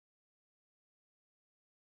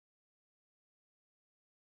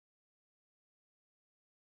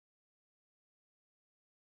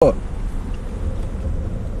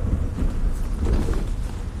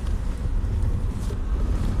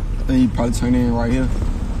think he probably turn in right here.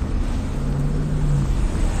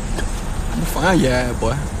 I'm gonna find your ass,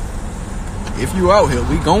 boy. If you out here,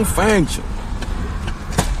 we gon' find you.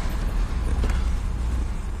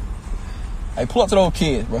 Hey, pull up to the old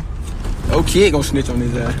kids, bro. The old kid gonna snitch on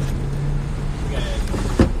his ass.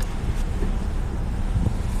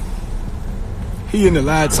 He in the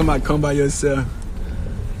line, somebody come by yourself.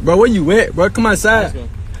 Bro, where you at, bro? Come outside.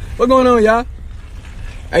 What going on, y'all?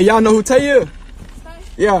 Hey, y'all know who Tay is?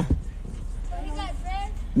 Yeah. He got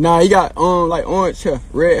red? Nah, he got like orange hair,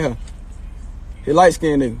 red hair. He light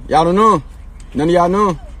skinned nigga. Y'all don't know him? None of y'all know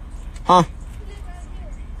him? Huh?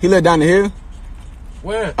 He live down the hill.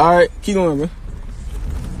 Where? Alright, keep going, bro.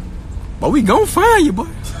 But we gon' find you, boy.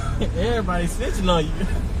 Everybody snitching on you.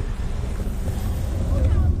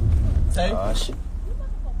 Tay? Shit.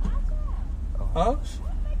 Huh?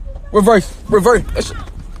 Reverse. Reverse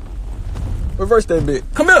that bit.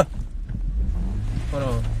 Come here. Hold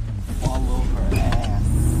on. Follow her ass.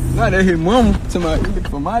 Nah, that hit mama to my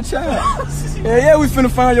for my child. Yeah, we finna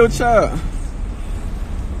find your child.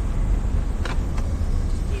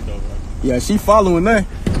 Yeah, she following that.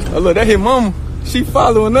 Oh, look, that hit mama. She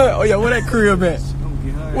following that. Oh yeah, where that crib at?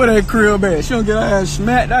 Where that crib at? She don't get her ass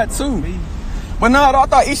smacked that too. But no, I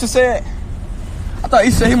thought Isha said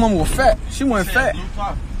his mama was fat. She wasn't fat. Blue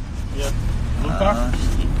car. Yeah. Blue car.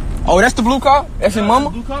 Oh, that's the blue car? That's his mama?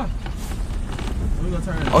 Blue car.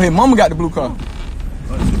 Oh, his mama got the blue car.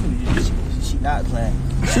 She not playing.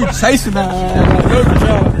 She chasing that ass.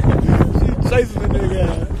 She chasing the nigga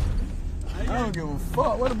ass. I don't give a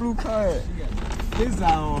fuck. Where the blue car at? This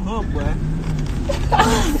eye on her, boy.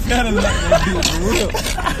 Gotta let that bitch real.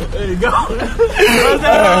 There you go.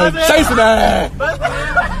 Chasing that ass.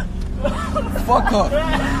 Fuck her.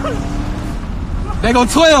 They gon'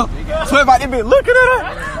 12. 12 out this bitch looking at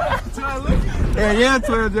her. Yeah,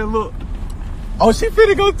 12 just look. Oh, she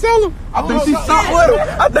finna go tell him. I think she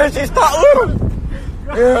stopped with him.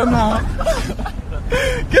 Yeah, nah.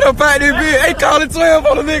 Get up out this bitch. Hey, calling 12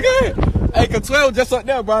 on the nigga. Hey, cause 12 just up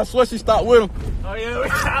there, bro. I swear she stopped with him. Oh, yeah.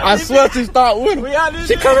 I swear she stopped with him.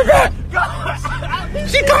 She coming back.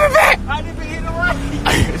 She coming back. I didn't be in the way.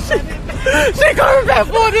 She coming back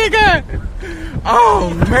for a nigga. Oh,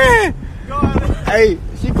 man. Hey,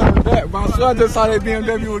 she coming back, bro. I swear I just saw that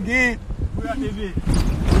BMW again. We out this bitch.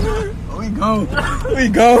 We go.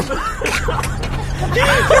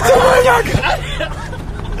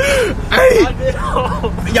 Hey,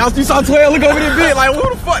 y'all see saw 12 look over this bitch like, who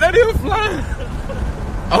the fuck that is flying?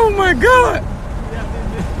 Oh my god.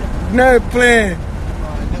 Never playing.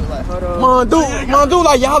 Mondu,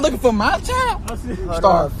 like y'all looking for my child?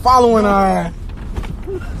 Start following her.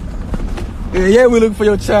 Yeah, we looking for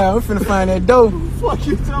your child. We finna find that dope. Fuck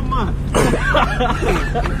you talking about?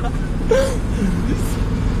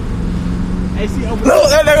 Hey, she open. Look,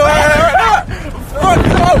 that nigga right there. Fuck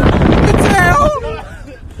you. What the hell?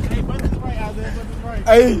 Hey, bust this right out there. Bust this right.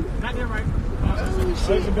 Hey. Not that right.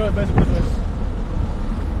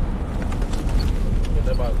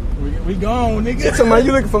 We gone, nigga. Somebody,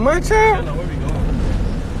 you looking for my child? No, where we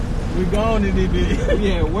going? We gone in this bitch.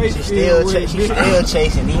 Yeah, wait. She's still chasing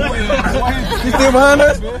me. She still behind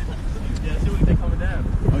us? Yeah, see what they coming down.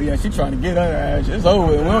 Oh yeah, she trying to get her ass. It's over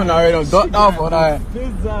with. We don't already ducked off on that.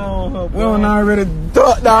 This on her. We don't already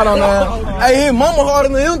ducked out on that. Hey, his mama harder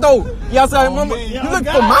than him though. Y'all say, mama, you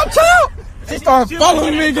looking for my child? She started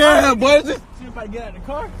following me, girl, boy. She about to get out of the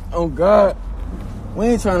car. Oh God, we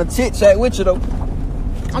ain't trying to chit chat with you though.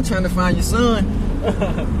 I'm trying to find your son.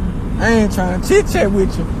 I ain't trying to chit chat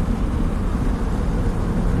with you.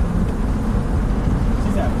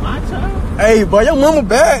 She's at my child. Hey, boy, your mama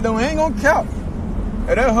bad though. Ain't gonna count.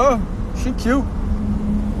 Hey, that her. She cute.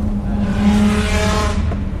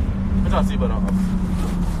 What's our seatbelt on?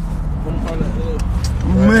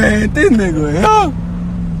 Man, this nigga here.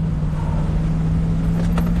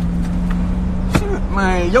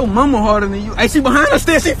 Man, your mama harder than you. Hey, she behind us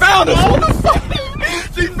still. She found us. What the fuck?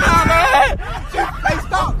 She found her. Hey,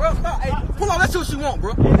 stop, bro. Stop. Hey, pull up. Let's see what she want,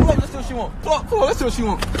 bro. Pull up. Let's see what she want. Pull up. Let's see what she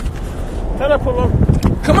want. Tell her pull up.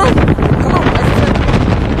 Come on.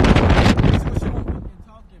 Let's see what she want.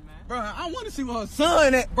 Bro, I want to see what her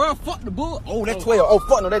son at. Bro, fuck the bull. Oh, that's 12. Oh,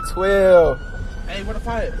 fuck no, that's 12. Hey, where the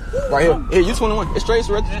fire? Right here. Here, you 21. It's straight, it's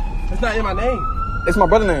right. It's not in my name. It's my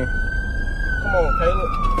brother's name. Come on, Caleb.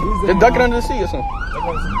 Just duck it under the seat or something.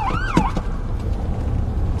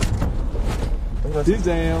 This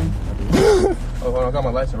damn. Oh, hold on, I got my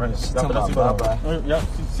license right. Y'all put that seatbelt on. Y'all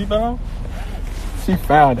seatbelt on? She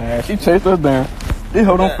found her. She chased us down. This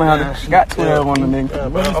hoe don't found her. She got 12 on the nigga. Yeah,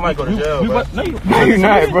 bro, I might go to jail, bro. No, you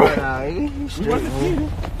not, bro.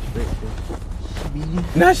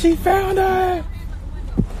 Now she found her.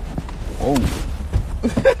 Oh.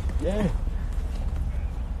 Yeah.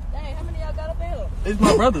 Dang, how many of y'all got up there? It's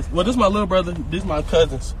my brothers. Well, this is my little brother. This is my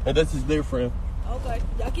cousins. And this is their friend. Okay.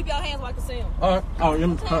 Y'all keep y'all hands where I can see them. All right. Oh,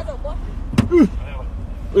 Hands up, boy.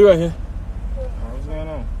 we right here. What's going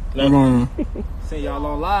on? Mm. See y'all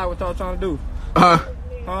on live. What y'all trying to do? Huh?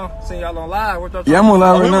 See y'all on live. What y'all Yeah, trying I'm on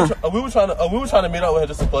live right now. We were trying to meet up with him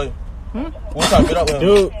just to play. We were trying to meet up with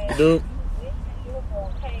him. Dude.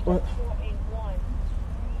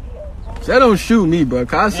 That don't shoot me, bro.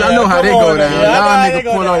 Cause Yeah, I know how come they on go now. down. Yeah, I know how Y'all they nigga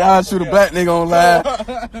go pull down. on. Y'all shoot a black nigga on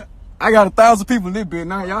live. I got 1,000 people in this bitch.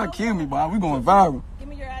 Now y'all kill me, boy. We going viral. Give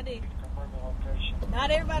me your ID.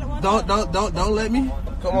 Not everybody wants Don't let me.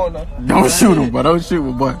 Come on now. Don't shoot him, boy. Don't shoot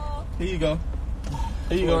him, boy. Here you go.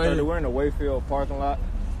 Here you to? go. Right here. We're in the Wayfield parking lot.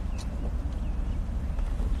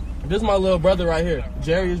 This is my little brother right here.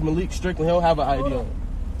 Jerry is Malik Strickland. He'll have an ID on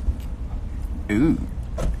it. Ooh.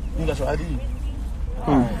 You got your ID.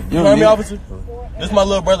 You You heard me, officer? This is my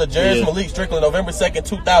little brother, Jerry Malik Strickland, November 2nd,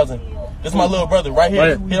 2000. This is my little brother right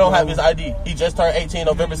here. He don't have his ID. He just turned 18,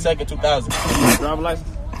 November 2nd, 2000. Driver license?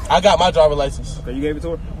 I got my driver license. Okay, you gave it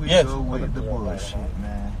to her? Yes. Go with the bullshit,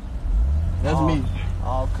 man. That's me.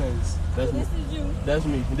 All cause That's me. This is you. That's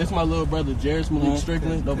me. This is my little brother, Jerry Malik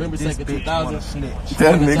Strickland, November this 2nd, bitch 2000. wanna snitch.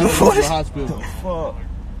 That nigga To the voice. hospital. Fuck.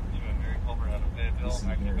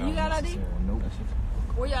 You got ID? Nope.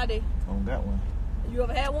 Where your ID? On that one. You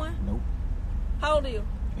ever had one? Nope. How old are you?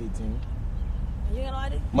 18. You ain't got no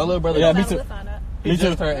ID? My little brother, Yeah, me We'll too. find out. he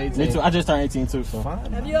just turned 18. Me too. I just turned 18 too, so.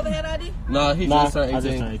 Fine. Have you ever had ID? Nah, he Nah, just turned I just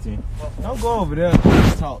 18. turned 18. Don't go over there.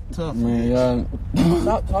 Just talk tough. Man, y'all.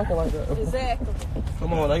 Stop talking like that. Exactly.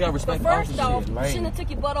 Come on, I got respect for First officers. off, you shouldn't have took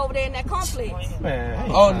your butt over there in that complex. Man, I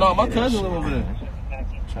ain't Oh, trying no, to my hear that cousin shit, live over there. man.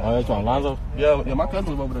 Oh, that's on Lonzo? Yeah, my cousin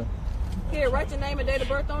live over there. Here, write your name and date of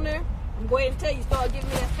birth on there. I'm going to tell you, start giving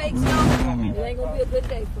me that fake stuff. It ain't going to be a good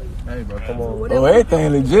day for you. Hey, bro, come on. Oh,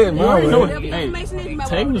 everything legit, You already man. know Look, whatever your Hey, information is, you might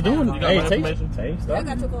Tay want was to doing it. You got Hey, my Tay information? I stuff.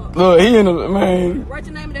 got your card. he in the, man. Write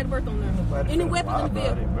your name and date of birth on there. Any weapons in the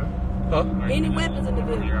vehicle? Huh? Any weapons in the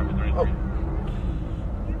vehicle?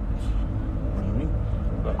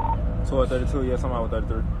 1232, yeah, somebody with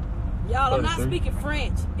 33. Y'all, I'm not 33. speaking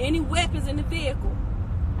French. Any weapons in the vehicle?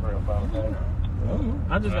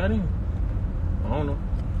 I just got in. I don't know.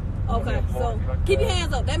 Okay, so keep your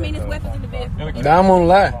hands up. That means it's weapons in the vehicle. Nah, I'm on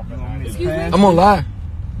live. Excuse me? I'm on live.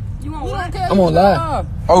 You want what? I'm on live.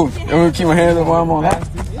 Oh, I'm gonna keep my hands up while I'm on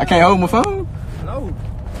live. I can't hold my phone. No.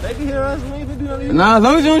 They can hear us. We ain't do nothing. Nah, as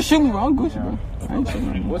long as you don't shoot me, bro, I'm Gucci, bro. I ain't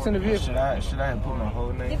shooting. What's in the vehicle? Should I have put my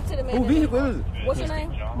whole name? Give it to the man. Who vehicle is it? What's your name?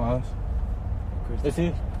 Miles. It's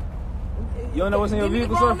his. You don't know what's in your Give me the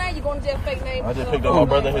vehicle, wrong sir? name. You're going to jail fake name. I just picked up my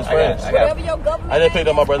brother and his friends. Whatever your government I just picked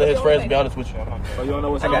up my name brother and is, his put it friends, to on be honest with you. Oh, you don't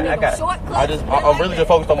know what's in paper. your vehicle? Shortcuts, I'm really just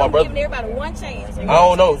focused on my I'm brother. giving everybody one chance. I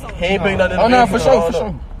don't know. He ain't picking nothing in the Oh, no, vehicle, for so I sure, don't for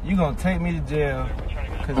know. sure. You gonna take me to jail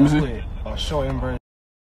because Let me I see. put a short inversion.